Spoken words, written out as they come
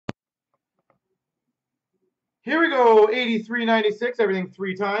Here we go, 83.96, everything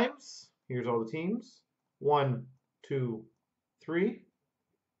three times. Here's all the teams. 1, 2, 3.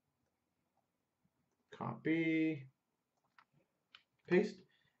 Copy, paste.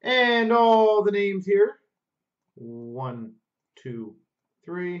 And all the names here. 1, 2,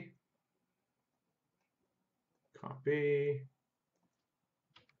 3. Copy,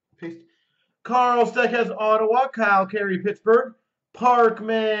 paste. Carl Steck has Ottawa, Kyle Carey, Pittsburgh,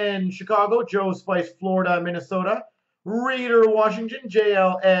 Parkman, Chicago, Joe Spice, Florida, Minnesota, Reader, Washington,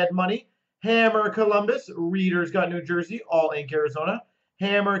 JL, Ed Money, Hammer, Columbus, Reader's got New Jersey, All Inc, Arizona,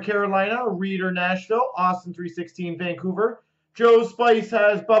 Hammer, Carolina, Reader, Nashville, Austin 316, Vancouver, Joe Spice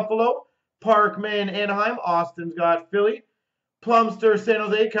has Buffalo, Parkman, Anaheim, Austin's got Philly, Plumster, San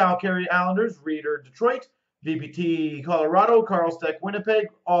Jose, Kyle Carey, Islanders, Reader, Detroit, VPT, Colorado, Carl Steck, Winnipeg,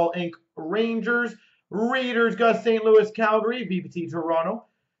 All Inc, Rangers, Reader's got St. Louis, Calgary, VPT, Toronto,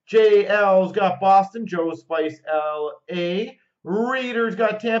 JL's got Boston, Joe Spice, LA, Reader's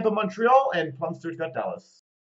got Tampa, Montreal, and Plumster's got Dallas.